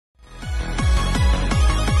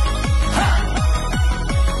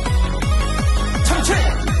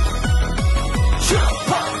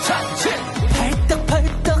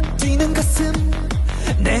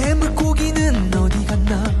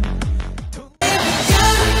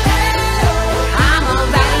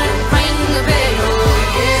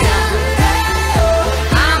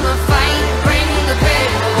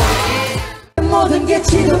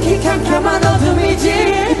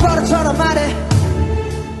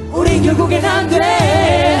하지만 결국엔 안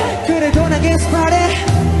돼. 그래도 난 계속 바래.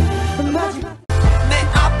 마지막 내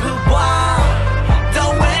앞을 봐. The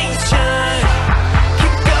way you shine.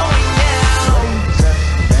 Keep going now.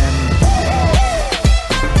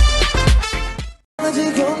 평화지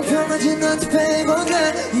공평하지 너한테 빼고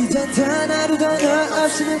난 이젠 단 하루도 너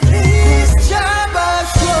없이는 please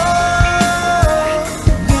잡아줘.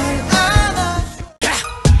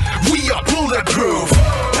 We are bulletproof.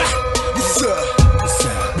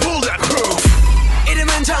 Bulletproof.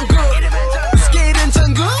 이름은 정국. 스킬은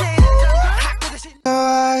전국.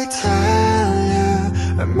 I tell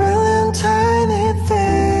you a million tiny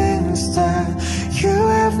things that you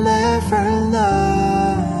have never known.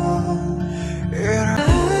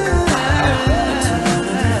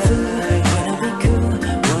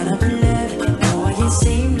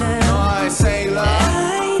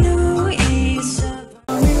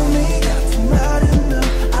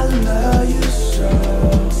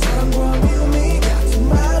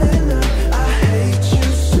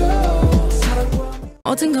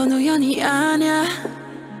 모든 건 우연이 아니야.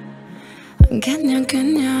 그냥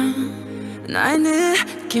나의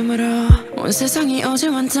느낌으로 온 세상이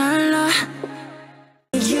어제와는 달라.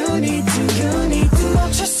 You need to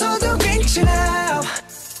멈췄어도 괜찮아.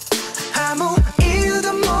 아무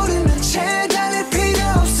이유도 모르는 채 달릴 필요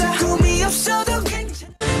없어. 꿈이 없어도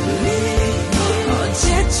괜찮아.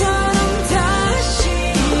 어제처럼 다시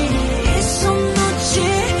이 손 놓지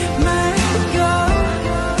말고.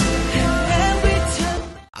 Every time.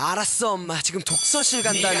 알았어 엄마 지금 독서실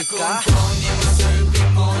간다니까.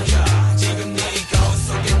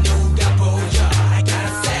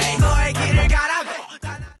 너의 길을 가라고.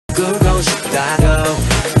 굴고 싶다고.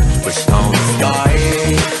 Push on the star.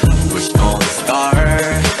 Push on the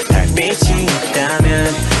star. 달빛이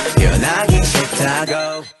없다면 태어나기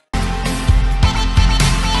싫다고.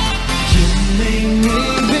 You make me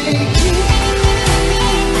begin.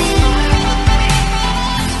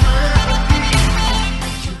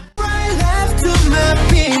 Right left to my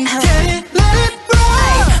beat. Let it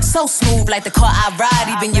fly. So smooth like the car I ride.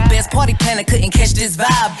 Even your best party planner couldn't catch this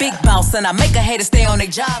vibe. Big boss and I make a hater stay on their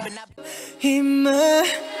job. And 힘을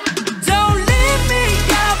Don't leave me,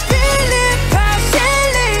 I feel it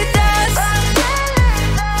partially that's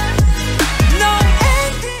No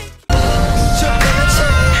ending 저 빛이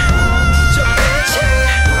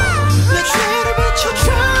내 뒤를 비춰줘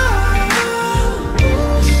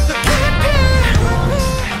The keep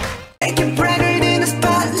Make it brighter in the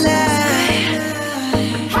spotlight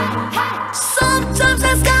Sometimes I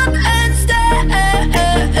stop and stare.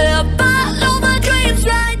 Follow my dreams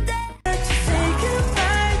right there. Say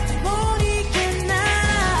goodbye to Monique and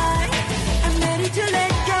I'm ready to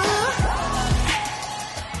let go.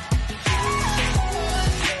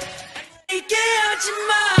 이게 하지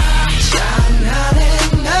마. 장난해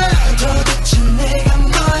나 도대체 내가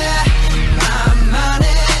뭐야 맘만 해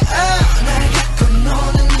날 갖고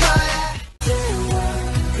노는 거야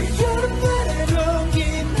그 여름날의 공기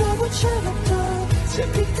너무 차갑다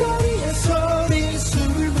새빛거리의 소리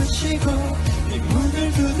숨을 마시고 네 문을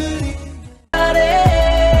두드리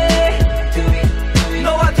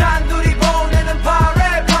너와 단둘이 보내는 party.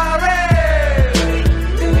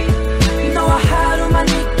 너와 하루만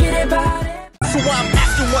있기를 바래. So I'm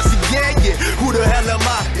asking once again, yeah, who the hell am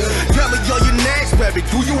I? Tell me all your names, baby.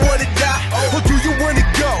 Do you wanna die? Or do you wanna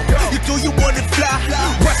go? Do you wanna fly?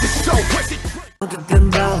 What's the show? What's it? 어떤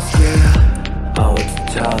bounce, what to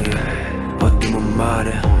tell you? 어둠은 말해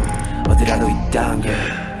어디라도 있단 게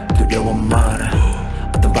두려워 말해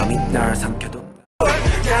어떤 밤이 날 삼켜도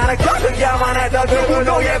나를 걷어야만 해도 누구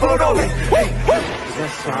너의 번호에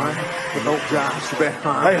세상 너가 집에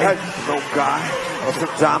한 너가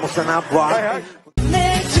어서 잘못하나 봐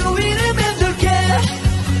내 주위를 맴돌게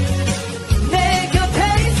내 곁에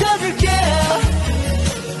있어줄게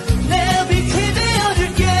내 빛이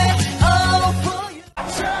되어줄게 Oh for you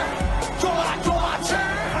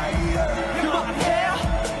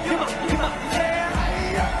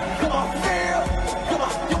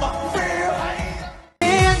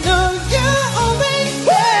And know you're always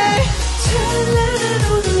there 찬란한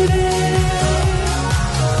오늘에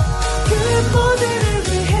그 모두를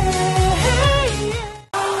위해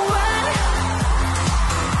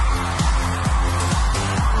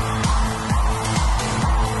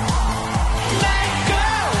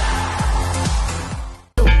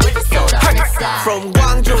From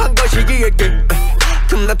광주 한 거시기에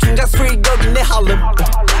금남 충장 스트리트 여기 내 할렘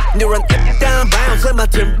누런 입단 바운스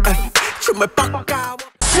맞춤 춤을 빡가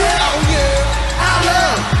Oh yeah, I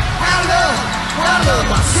love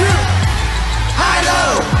myself I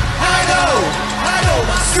know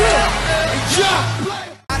myself Yeah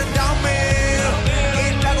아름다움에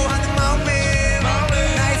있다고 하는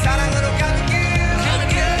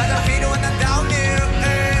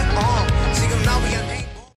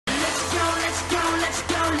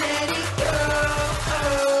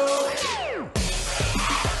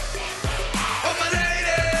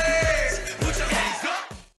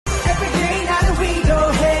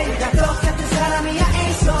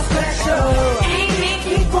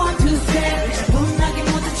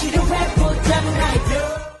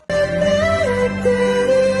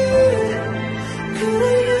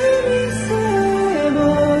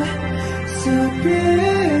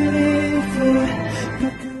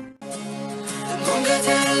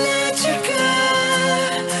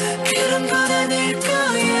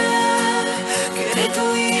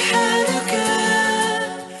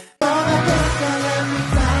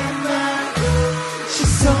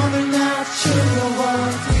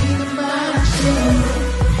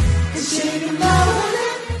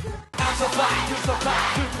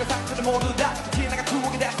슬픔과 상처를 모두 다 지나가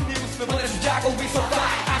추억이 다시 네 웃음을 보내주자고 We so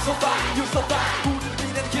fine, I'm so fine, you so fine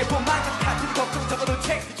우리를 위한 기쁨만큼 같은 걱정 적어도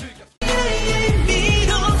챙겨 즐겨 나의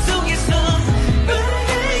미동 속에서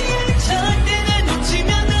너를 절대 날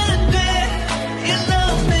놓치면 안 돼 You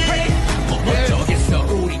love me 어쩌겠어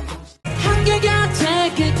우리 한결같아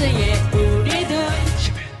그때의 우리들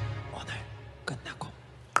오늘 끝나고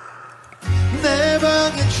내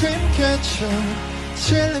방에 dreamcatcher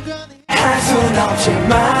실내변이 할 순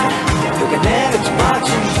없지만 누가 내려지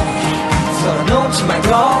마지 서로 놓지 말고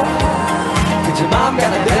그저 마음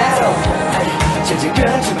가는 대로 질질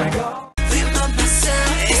끌지 말고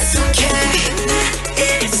It's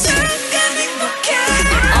okay 이 순간 행복해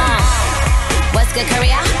What's good,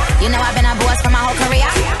 Korea? You know I've been a boss for my whole career.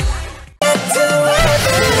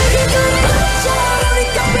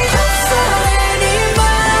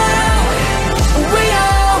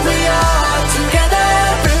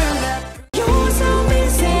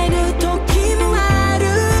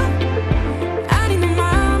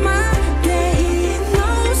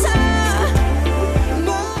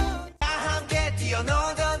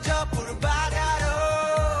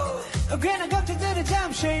 괜한 걱정들은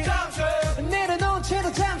잠시 내려놓은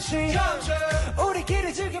채로 잠시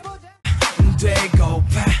우리끼리 즐겨보자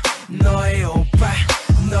되고파 너의 오빠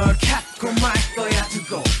널 갖고 말 거야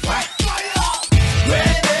두고 봐 왜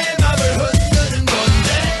내 맘을 흔드는 건데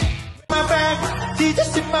My bag,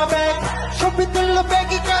 DJ in my bag 쇼핑 들러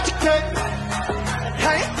빼기까지 click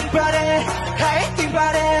Hey, body, hey,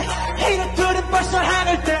 body 이런 둘은 벌써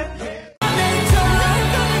하늘 때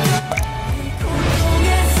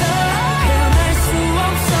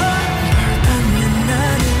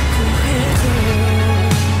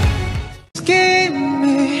Give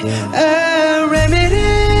me a remedy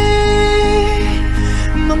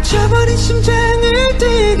멈춰버린 심장을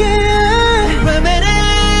뛰게 remedy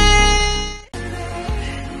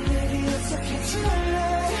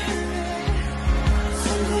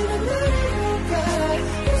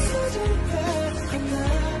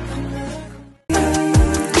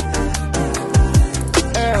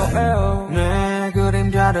내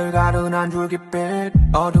그림자를 가둔 한 줄깃빛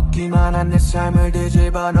어둡기만 한 내 삶을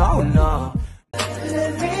뒤집어 놓은 너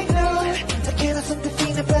Let me know I cannot stop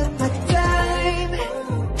thinking about my time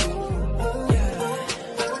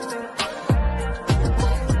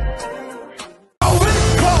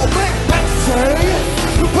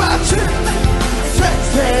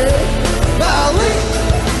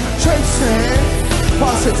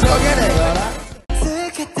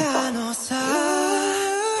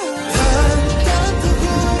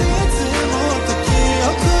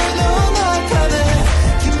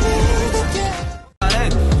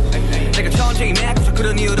내가 천천히 메꾸자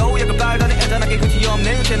그런 이유로 약간 발달해 애잔하게 끝이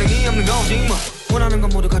없네 재능이 없는 거지 뭐 원하는 건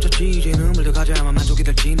모두 갖췄지 이제 눈물 더 가져야만 만족이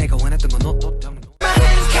될지 내가 원했던 건 너 때문에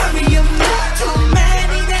Carry your mind too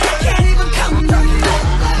many that I can't even come down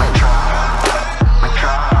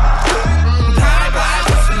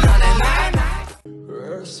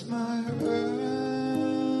Where's my adventure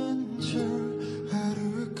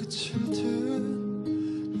하루의 끝을 든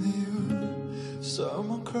이유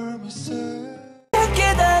Someone call me say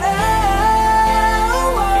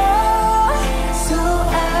So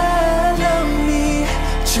I love me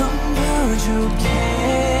좀 부족해도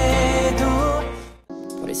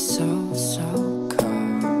But it's so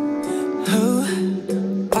cold Who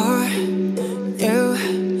are you?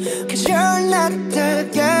 Cause you're not the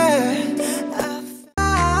girl I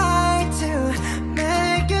fight to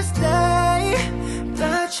make you stay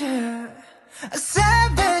But you're a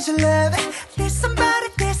savage love There's somebody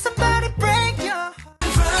break your heart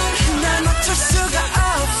날 맞출 수가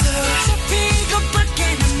없어 잡힌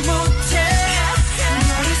것밖에는 못해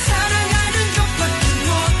너를 사랑하는 것밖에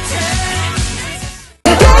못해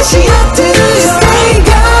다시 곁으로 stay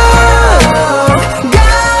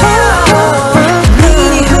네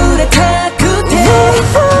이후에 타고돼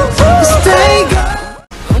stay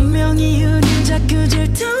운명이 우릴 자꾸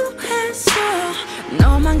질투했어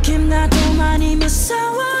너만큼 나도 많이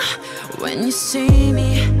무서워 When you see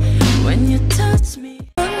me, when you touch me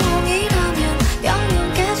운명이라면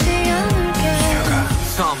영원까지 않을게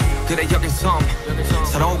섬 그래 여긴 섬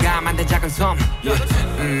서로가 만든 작은 섬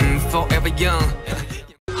Forever young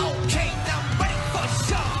Okay, now I'm ready for the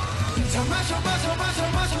show 다 마셔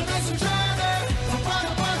내 술잔을 더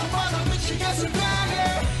빠져 미치겠을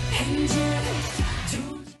거야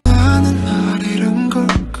나는 날 잃은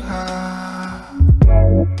걸까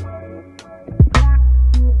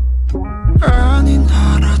아닌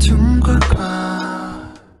알아준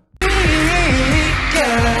걸까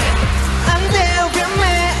I'm there with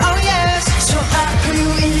me, oh yes So I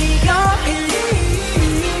feel illegal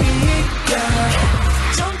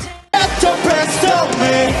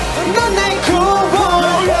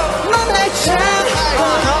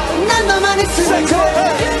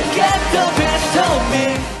Get the best of me.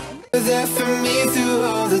 You're there for me through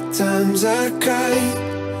all the times I cried.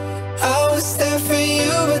 I was there for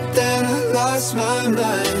you, but then I lost my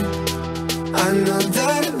mind. I know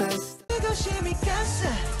that I messed up.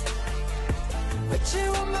 But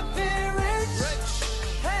you want my parents.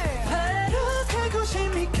 Hey, 하루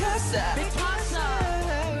싶니 casa.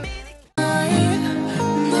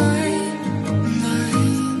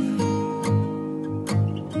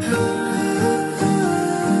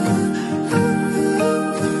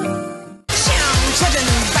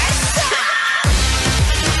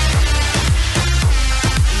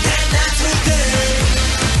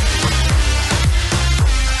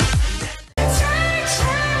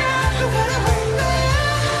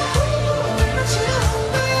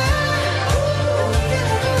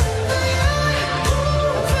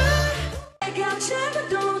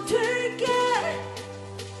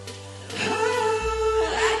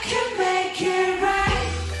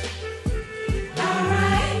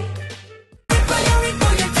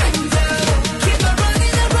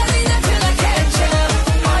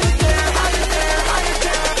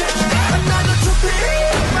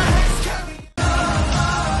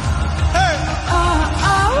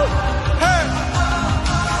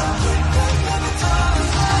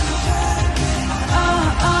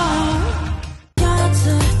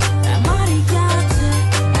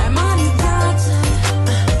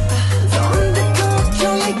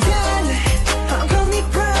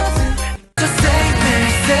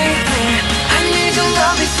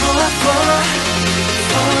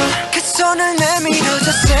 손을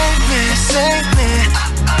내밀어줘 save me, save me.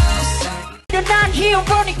 난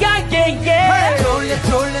희어보니까 yeah yeah.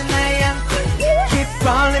 돌려 내 안고 Keep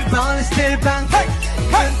falling, falling still 방금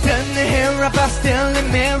흔든 내 hair up, I still in the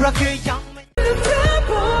mirror 그 영문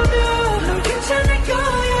보면 넌 괜찮을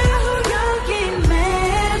거야. 여기 내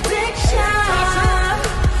addiction.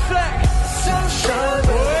 So sure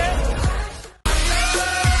boy.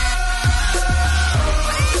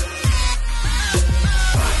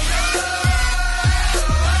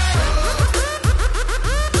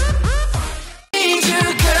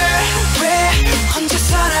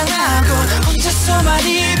 혼자서만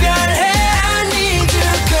이별해 I need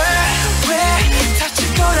you girl 왜 다칠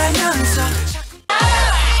거라면서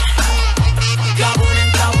거부는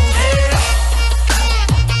거부해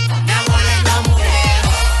나 원래 너무해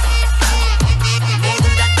모두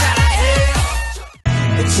다 따라해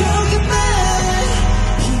조금만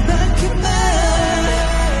이만큼만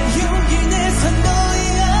용기 내서 너의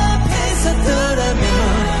앞에 섰더라면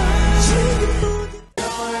지금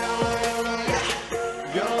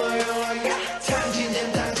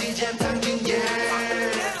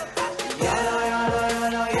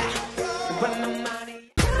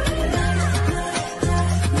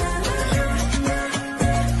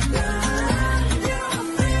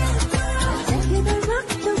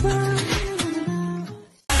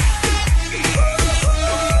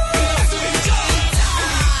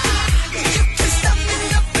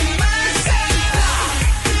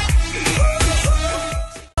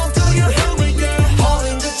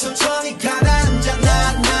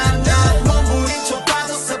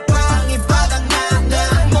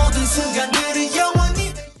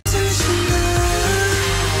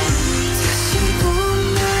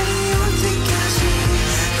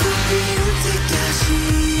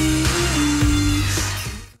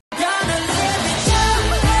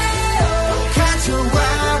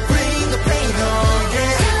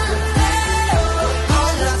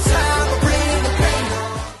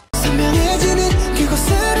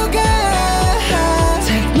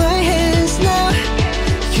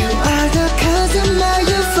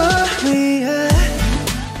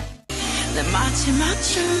마지막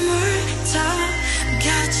춤을 다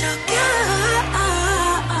가져가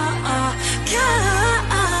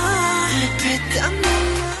Repeat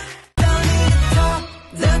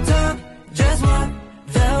the top, just walk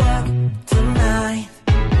the walk tonight.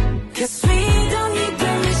 'Cause we don't need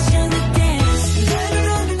permission to dance.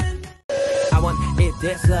 I want it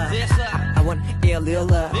this love I want it real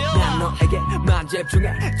love 난 너에게만 집중해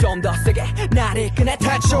좀 더 세게 날 이끄네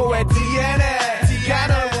태초의 DNA가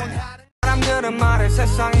널 원하는 사람들은 말해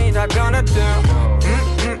세상이 다 gonna do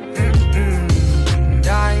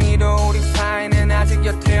다행히도 우리 사이는 아직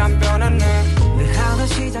여태 안 변하는 늘 하던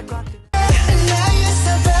시작과 나의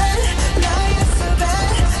사발 날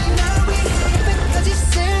위해 끝까지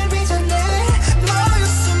쓸기 전에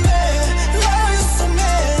너였어 매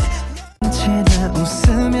언제나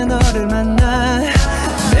웃으며 너를 만나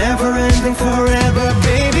Never ending forever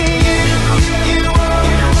baby You are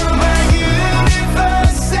my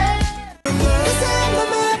universe 그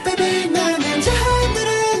사람만 baby 나는 저 하늘을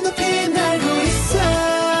높이 날고 있어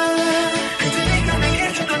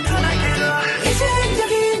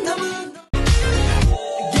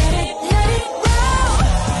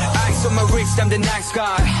Ice on my wrist, I'm the nice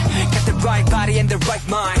guy. Got the right body and the right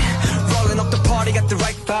mind. Rolling up the party, got the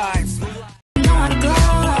right vibes. Know how to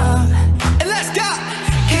glow.